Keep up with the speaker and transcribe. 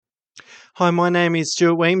Hi, my name is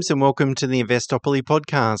Stuart Weems and welcome to the Investopoly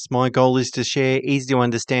podcast. My goal is to share easy to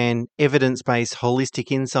understand, evidence-based,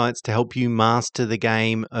 holistic insights to help you master the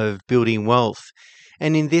game of building wealth.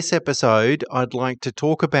 And in this episode, I'd like to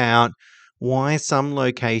talk about why some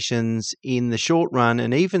locations in the short run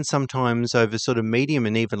and even sometimes over sort of medium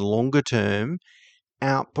and even longer term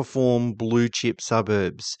outperform blue chip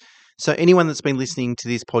suburbs. So anyone that's been listening to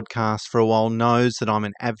this podcast for a while knows that I'm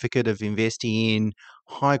an advocate of investing in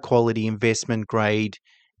high quality investment grade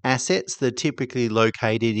assets that are typically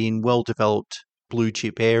located in well-developed blue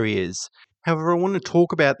chip areas. However, I want to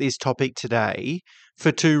talk about this topic today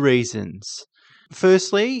for two reasons.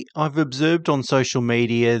 Firstly, I've observed on social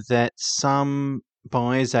media that some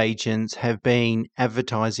buyers agents have been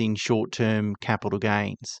advertising short-term capital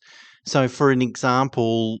gains. So for an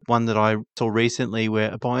example, one that I saw recently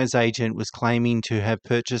where a buyer's agent was claiming to have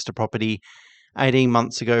purchased a property 18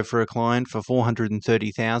 months ago for a client for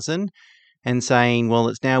 430,000 and saying, well,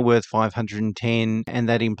 it's now worth 510 and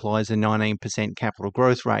that implies a 19% capital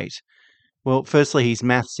growth rate. Well, firstly, his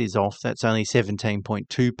maths is off. That's only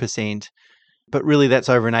 17.2%. But really, that's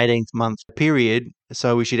over an 18-month period.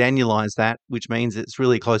 So we should annualize that, which means it's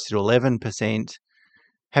really closer to 11%.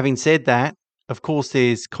 Having said that, of course,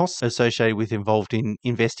 there's costs associated with involved in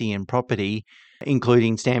investing in property,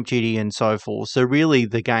 including stamp duty and so forth. So really,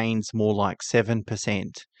 the gain's more like 7%.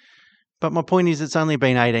 But my point is, it's only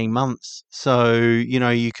been 18 months. So,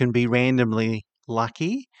 you can be randomly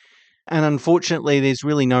lucky. And unfortunately, there's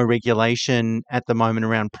really no regulation at the moment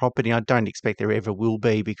around property. I don't expect there ever will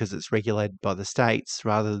be because it's regulated by the states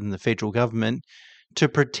rather than the federal government to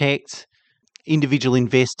protect individual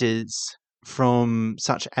investors from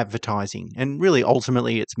such advertising. And really,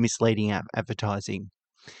 ultimately, it's misleading advertising.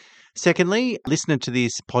 Secondly, listener to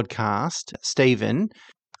this podcast, Stephen,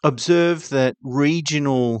 observed that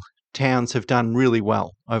regional towns have done really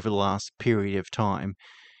well over the last period of time.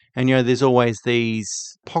 And, there's always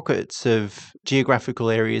these pockets of geographical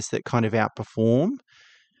areas that kind of outperform.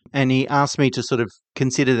 And he asked me to sort of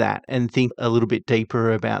consider that and think a little bit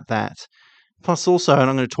deeper about that. Plus also, and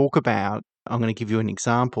I'm going to give you an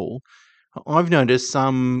example. I've noticed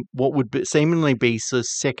some what would seemingly be sort of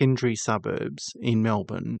secondary suburbs in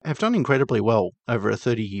Melbourne have done incredibly well over a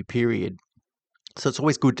 30-year period. So it's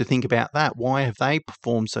always good to think about that. Why have they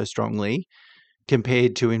performed so strongly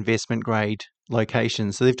compared to investment grade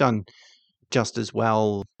locations? So they've done just as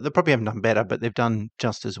well. They probably haven't done better, but they've done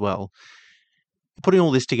just as well. Putting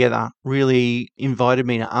all this together really invited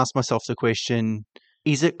me to ask myself the question,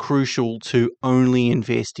 is it crucial to only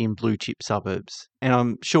invest in blue chip suburbs? And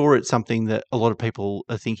I'm sure it's something that a lot of people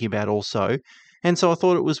are thinking about also. And so I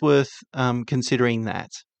thought it was worth considering that.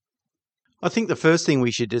 I think the first thing we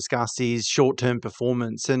should discuss is short-term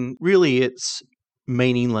performance, and really it's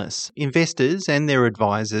meaningless. Investors and their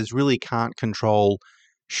advisors really can't control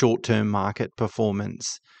short-term market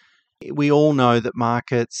performance. We all know that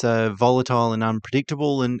markets are volatile and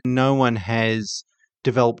unpredictable, and no one has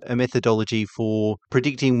developed a methodology for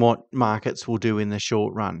predicting what markets will do in the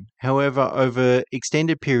short run. However, over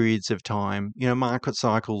extended periods of time, market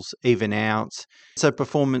cycles even out, so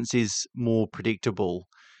performance is more predictable.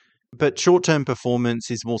 But short-term performance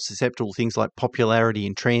is more susceptible to things like popularity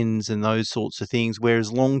and trends and those sorts of things,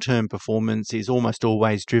 whereas long-term performance is almost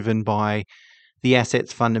always driven by the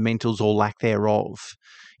asset's fundamentals or lack thereof.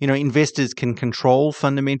 Investors can control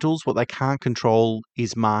fundamentals. What they can't control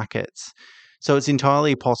is markets. So it's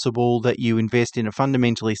entirely possible that you invest in a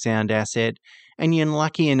fundamentally sound asset and you're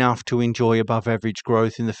lucky enough to enjoy above average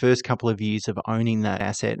growth in the first couple of years of owning that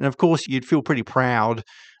asset. And of course, you'd feel pretty proud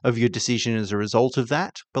of your decision as a result of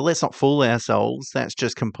that. But let's not fool ourselves. That's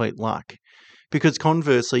just complete luck. Because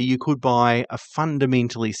conversely, you could buy a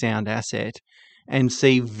fundamentally sound asset and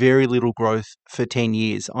see very little growth for 10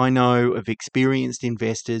 years. I know of experienced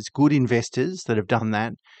investors, good investors that have done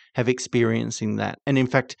that, have experiencing that. And in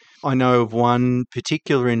fact, I know of one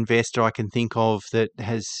particular investor I can think of that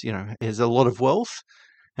has a lot of wealth.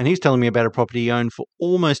 And he's telling me about a property he owned for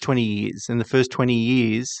almost 20 years. And the first 20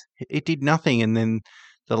 years, it did nothing. And then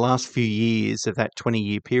the last few years of that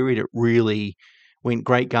 20-year period, it really went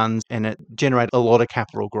great guns and it generated a lot of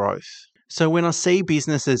capital growth. So when I see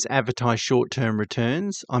businesses advertise short-term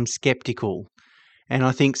returns, I'm skeptical. And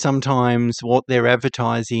I think sometimes what they're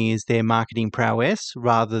advertising is their marketing prowess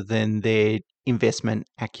rather than their investment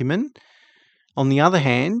acumen. On the other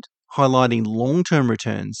hand, highlighting long-term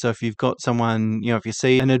returns. So if you've got someone, if you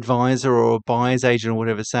see an advisor or a buyer's agent or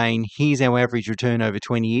whatever saying, here's our average return over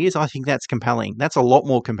 20 years, I think that's compelling. That's a lot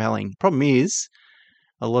more compelling. Problem is,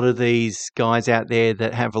 a lot of these guys out there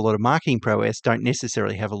that have a lot of marketing prowess don't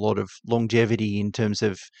necessarily have a lot of longevity in terms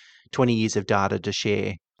of 20 years of data to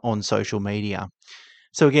share. on social media.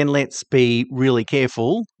 So again, let's be really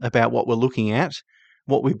careful about what we're looking at,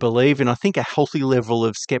 what we believe, and I think a healthy level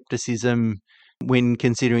of skepticism when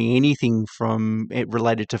considering anything from it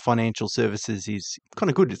related to financial services is kind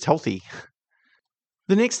of good. It's healthy.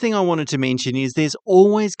 The next thing I wanted to mention is there's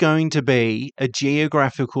always going to be a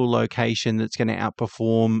geographical location that's going to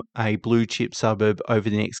outperform a blue chip suburb over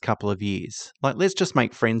the next couple of years. Like, let's just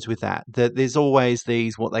make friends with that. That there's always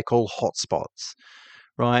these what they call hotspots,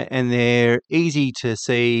 right? And they're easy to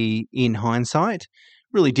see in hindsight,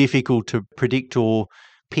 really difficult to predict or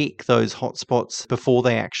pick those hotspots before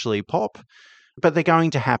they actually pop, but they're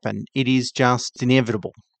going to happen. It is just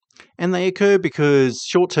inevitable. And they occur because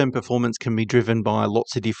short-term performance can be driven by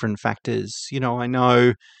lots of different factors. I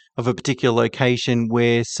know of a particular location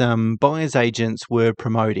where some buyers agents were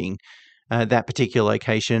promoting that particular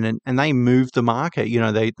location and they moved the market.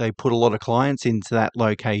 They put a lot of clients into that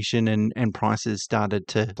location and prices started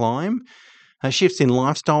to climb. Shifts in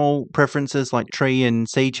lifestyle preferences like tree and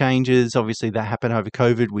sea changes, obviously that happened over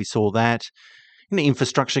COVID. We saw that.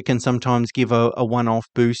 Infrastructure can sometimes give a one-off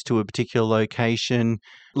boost to a particular location.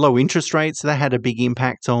 Low interest rates, that had a big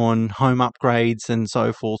impact on home upgrades and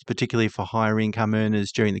so forth, particularly for higher income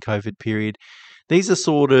earners during the COVID period. These are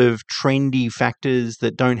sort of trendy factors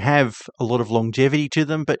that don't have a lot of longevity to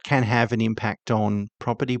them, but can have an impact on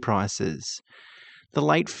property prices. The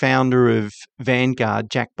late founder of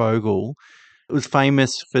Vanguard, Jack Bogle, was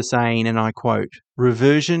famous for saying, and I quote,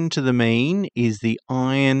 "Reversion to the mean is the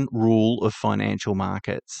iron rule of financial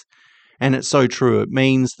markets." And it's so true. It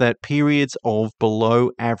means that periods of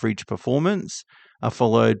below average performance are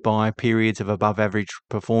followed by periods of above average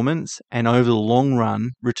performance. And over the long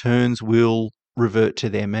run, returns will revert to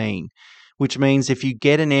their mean, which means if you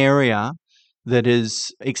get an area that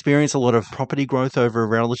has experienced a lot of property growth over a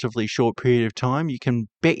relatively short period of time, you can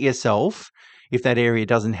bet yourself, if that area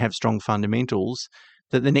doesn't have strong fundamentals,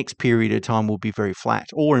 that the next period of time will be very flat,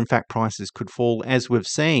 or in fact prices could fall, as we've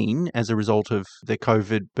seen as a result of the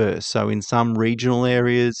COVID burst. So in some regional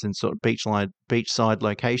areas and sort of beachside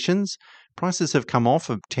locations, prices have come off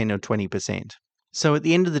of 10 or 20%. So at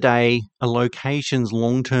the end of the day, a location's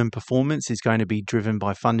long-term performance is going to be driven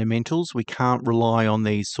by fundamentals. We can't rely on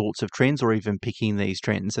these sorts of trends or even picking these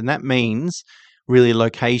trends. And that means really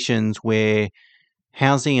locations where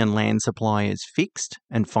housing and land supply is fixed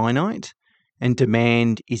and finite, and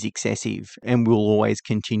demand is excessive and will always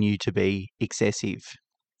continue to be excessive.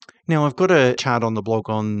 Now, I've got a chart on the blog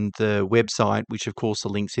on the website, which of course the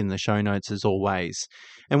link's in the show notes as always.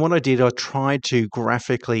 And what I did, I tried to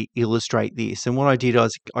graphically illustrate this. And what I did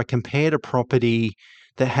was I compared a property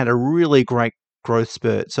that had a really great growth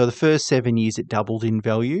spurt. So the first 7 years it doubled in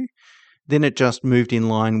value. Then it just moved in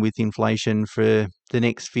line with inflation for the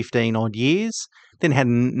next 15 odd years, then had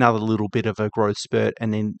another little bit of a growth spurt,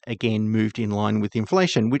 and then again moved in line with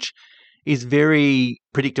inflation, which is very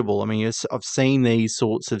predictable. I mean, I've seen these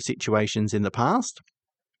sorts of situations in the past,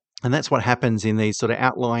 and that's what happens in these sort of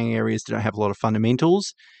outlying areas that don't have a lot of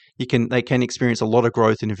fundamentals. They can experience a lot of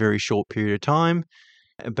growth in a very short period of time,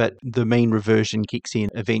 but the mean reversion kicks in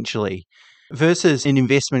eventually. Versus an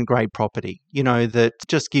investment grade property, that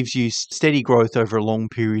just gives you steady growth over a long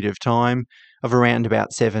period of time of around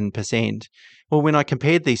about 7%. Well, when I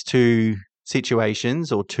compared these two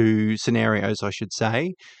situations, or two scenarios, I should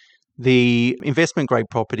say, the investment grade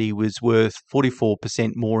property was worth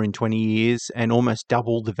 44% more in 20 years and almost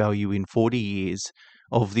double the value in 40 years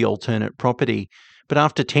of the alternate property. But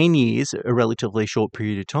after 10 years, a relatively short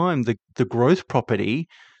period of time, the growth property,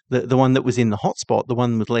 the one that was in the hotspot, the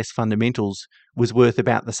one with less fundamentals, was worth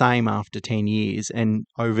about the same after 10 years. And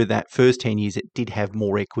over that first 10 years, it did have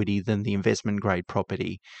more equity than the investment grade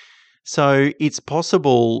property. So it's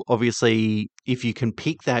possible, obviously, if you can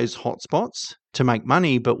pick those hotspots to make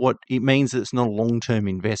money, but what it means is it's not a long-term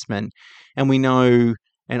investment. And we know,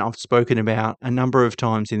 and I've spoken about a number of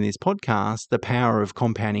times in this podcast, the power of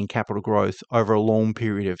compounding capital growth over a long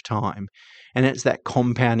period of time. And it's that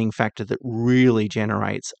compounding factor that really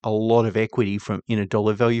generates a lot of equity in a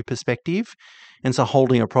dollar value perspective. And so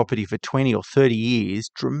holding a property for 20 or 30 years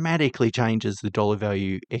dramatically changes the dollar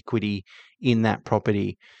value equity in that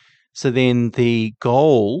property. So then the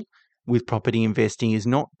goal with property investing is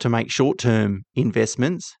not to make short-term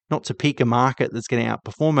investments, not to pick a market that's going to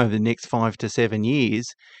outperform over the next 5 to 7 years.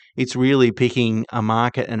 It's really picking a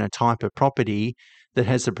market and a type of property that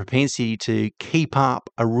has the propensity to keep up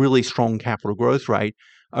a really strong capital growth rate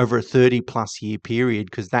over a 30 plus year period,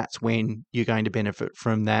 because that's when you're going to benefit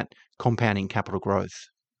from that compounding capital growth.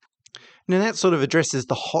 Now, that sort of addresses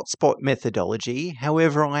the hotspot methodology.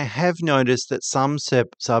 However, I have noticed that some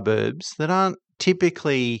suburbs that aren't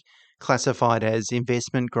typically classified as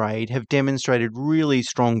investment grade have demonstrated really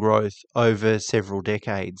strong growth over several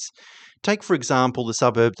decades. Take, for example, the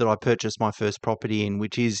suburb that I purchased my first property in,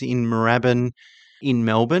 which is in Moorabbin in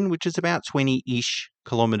Melbourne, which is about 20-ish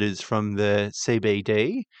kilometres from the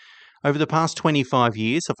CBD. Over the past 25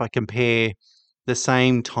 years, if I compare the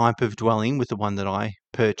same type of dwelling with the one that I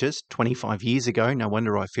purchased 25 years ago, no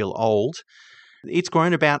wonder I feel old, it's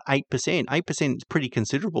grown about 8%. 8% is pretty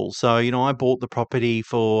considerable. So, I bought the property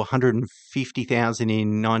for 150,000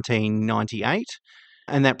 in 1998,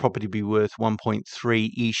 and that property will be worth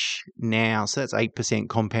 1.3-ish now. So that's 8%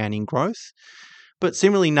 compounding growth. But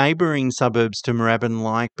similarly, neighbouring suburbs to Moorabbin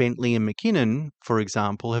like Bentley and McKinnon, for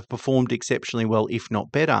example, have performed exceptionally well, if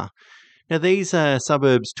not better. Now, these are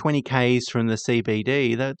suburbs 20 k's from the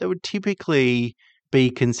CBD. They would typically be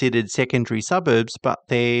considered secondary suburbs, but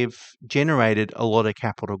they've generated a lot of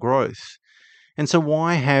capital growth. And so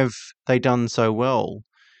why have they done so well?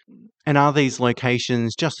 And are these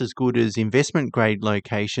locations just as good as investment grade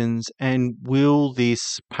locations? And will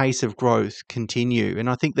this pace of growth continue? And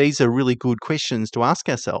I think these are really good questions to ask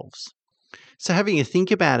ourselves. So having a think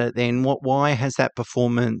about it then, why has that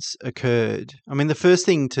performance occurred? I mean, the first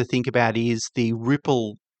thing to think about is the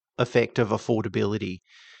ripple effect of affordability.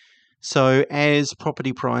 So as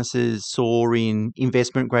property prices soar in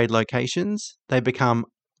investment grade locations, they become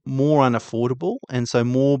more unaffordable, and so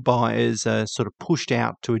more buyers are sort of pushed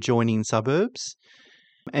out to adjoining suburbs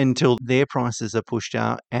until their prices are pushed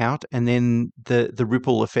out and then the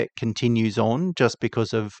ripple effect continues on just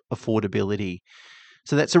because of affordability.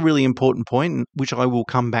 So that's a really important point, which I will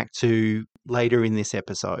come back to later in this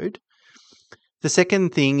episode. The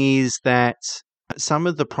second thing is that some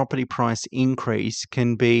of the property price increase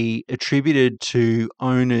can be attributed to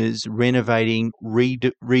owners renovating,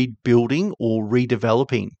 rebuilding, or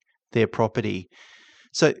redeveloping their property.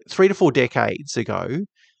 So 3 to 4 decades ago,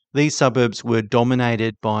 these suburbs were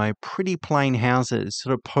dominated by pretty plain houses,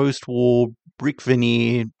 sort of post-war brick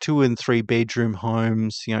veneer, 2 and 3 bedroom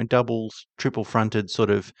homes, double, triple fronted sort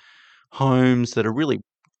of homes that are really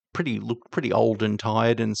look pretty old and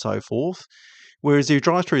tired and so forth. Whereas you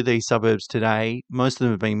drive through these suburbs today, most of them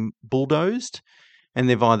have been bulldozed, and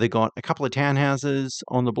they've either got a couple of townhouses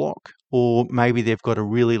on the block, or maybe they've got a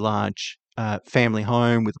really large family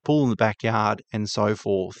home with a pool in the backyard and so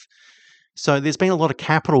forth. So there's been a lot of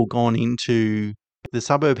capital gone into the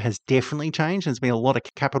suburb has definitely changed. There's been a lot of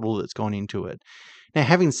capital that's gone into it. Now,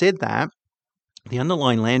 having said that, the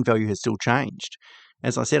underlying land value has still changed.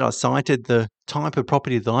 As I said, I cited the type of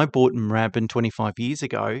property that I bought in Moorabbin 25 years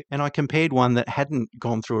ago, and I compared one that hadn't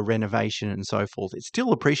gone through a renovation and so forth. It's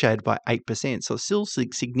still appreciated by 8%, so it's still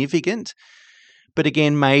significant. But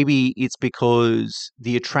again, maybe it's because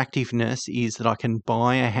the attractiveness is that I can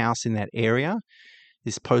buy a house in that area,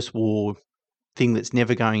 this post-war thing that's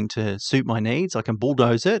never going to suit my needs. I can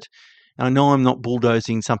bulldoze it. And I know I'm not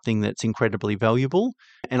bulldozing something that's incredibly valuable,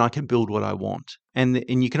 and I can build what I want. And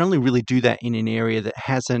you can only really do that in an area that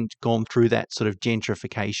hasn't gone through that sort of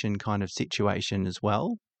gentrification kind of situation as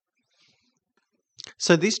well.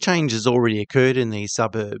 So this change has already occurred in these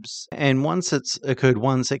suburbs, and once it's occurred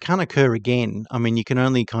once, it can't occur again. I mean, you can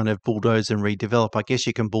only kind of bulldoze and redevelop. I guess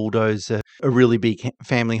you can bulldoze a really big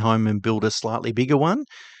family home and build a slightly bigger one,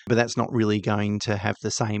 but that's not really going to have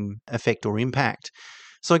the same effect or impact.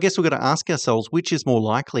 So I guess we've got to ask ourselves, which is more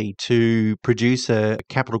likely to produce a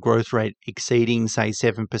capital growth rate exceeding, say,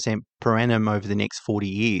 7% per annum over the next 40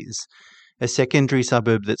 years? A secondary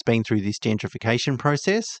suburb that's been through this gentrification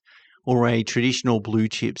process, or a traditional blue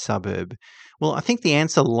chip suburb? Well, I think the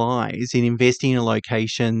answer lies in investing in a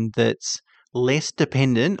location that's less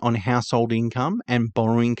dependent on household income and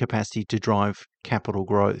borrowing capacity to drive capital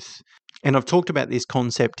growth. And I've talked about this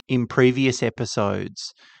concept in previous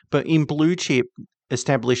episodes, but in blue chip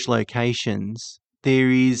established locations, there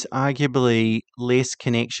is arguably less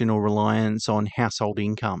connection or reliance on household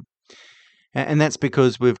income. And that's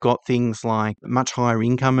because we've got things like much higher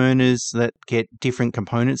income earners that get different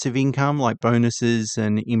components of income, like bonuses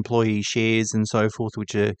and employee shares and so forth,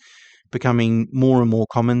 which are becoming more and more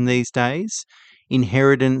common these days.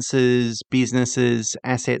 Inheritances, businesses,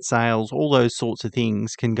 asset sales, all those sorts of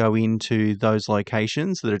things can go into those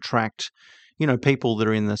locations that attract, people that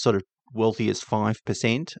are in the sort of wealthiest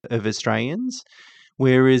 5% of Australians.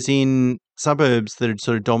 Whereas in suburbs that are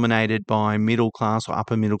sort of dominated by middle class or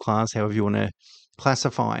upper middle class, however you want to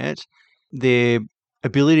classify it, their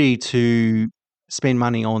ability to spend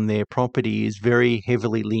money on their property is very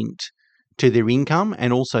heavily linked to their income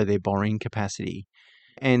and also their borrowing capacity.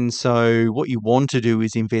 And so what you want to do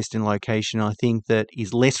is invest in location, I think, that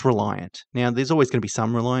is less reliant. Now, there's always going to be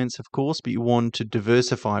some reliance, of course, but you want to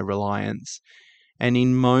diversify reliance. And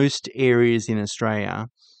in most areas in Australia,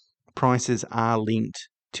 prices are linked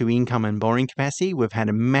to income and borrowing capacity. We've had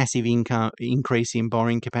a massive increase in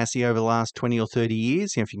borrowing capacity over the last 20 or 30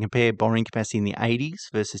 years. If you compare borrowing capacity in the 80s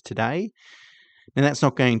versus today, and that's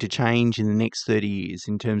not going to change in the next 30 years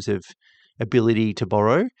in terms of ability to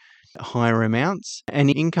borrow higher amounts. And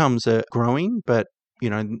incomes are growing, but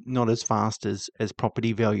not as fast as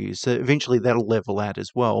property values. So eventually that'll level out as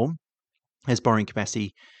well as borrowing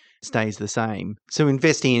capacity stays the same. So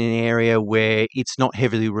investing in an area where it's not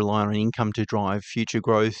heavily reliant on income to drive future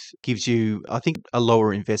growth gives you, I think, a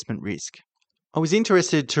lower investment risk. I was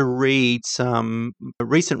interested to read some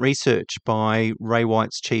recent research by Ray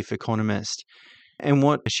White's chief economist. And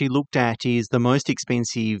what she looked at is the most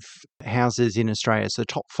expensive houses in Australia, so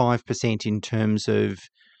top 5% in terms of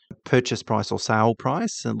purchase price or sale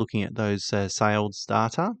price, and looking at those sales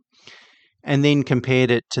data, and then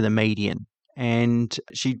compared it to the median. And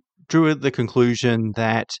she drew the conclusion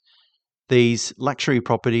that these luxury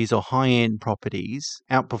properties or high-end properties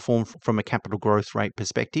outperform from a capital growth rate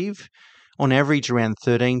perspective, on average around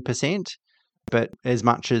 13%, but as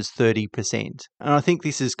much as 30%. And I think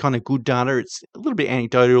this is kind of good data. It's a little bit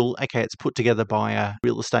anecdotal. Okay, it's put together by a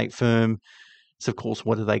real estate firm. So, of course,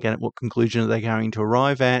 what conclusion are they going to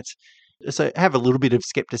arrive at? So have a little bit of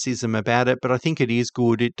skepticism about it, but I think it is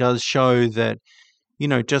good. It does show that,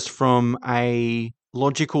 just from a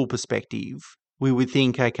logical perspective, we would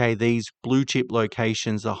think, okay, these blue chip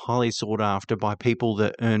locations are highly sought after by people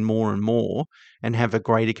that earn more and more and have a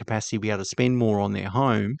greater capacity to be able to spend more on their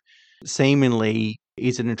home. Seemingly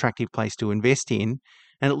is an attractive place to invest in.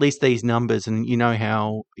 And at least these numbers, and you know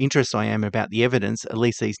how interested I am about the evidence, at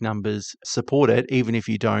least these numbers support it, even if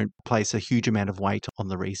you don't place a huge amount of weight on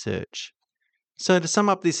the research. So to sum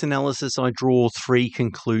up this analysis, I draw 3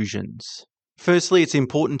 conclusions. Firstly, it's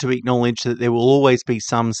important to acknowledge that there will always be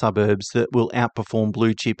some suburbs that will outperform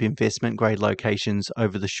blue chip investment grade locations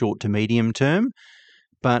over the short to medium term,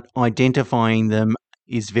 but identifying them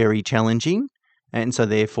is very challenging, and so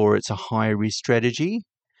therefore it's a high risk strategy.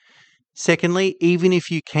 Secondly, even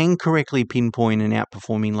if you can correctly pinpoint an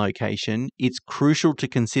outperforming location, it's crucial to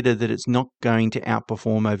consider that it's not going to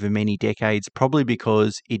outperform over many decades, probably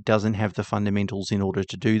because it doesn't have the fundamentals in order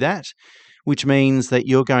to do that, which means that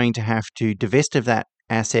you're going to have to divest of that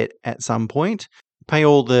asset at some point, pay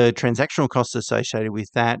all the transactional costs associated with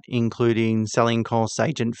that, including selling costs,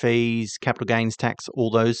 agent fees, capital gains tax,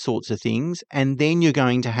 all those sorts of things, and then you're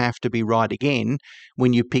going to have to be right again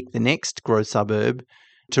when you pick the next growth suburb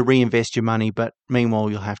to reinvest your money, but meanwhile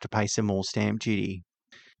you'll have to pay some more stamp duty.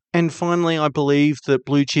 And finally, I believe that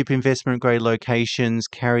blue chip investment grade locations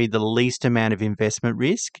carry the least amount of investment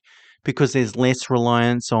risk because there's less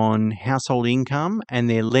reliance on household income and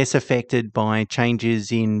they're less affected by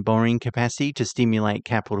changes in borrowing capacity to stimulate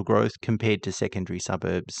capital growth compared to secondary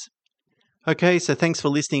suburbs. Okay, so thanks for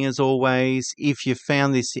listening as always. If you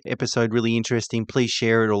found this episode really interesting, please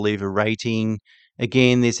share it or leave a rating.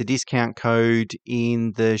 Again, there's a discount code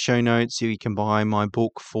in the show notes so you can buy my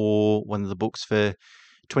book, for one of the books, for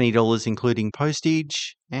 $20 including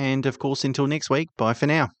postage. And of course, until next week, bye for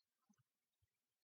now.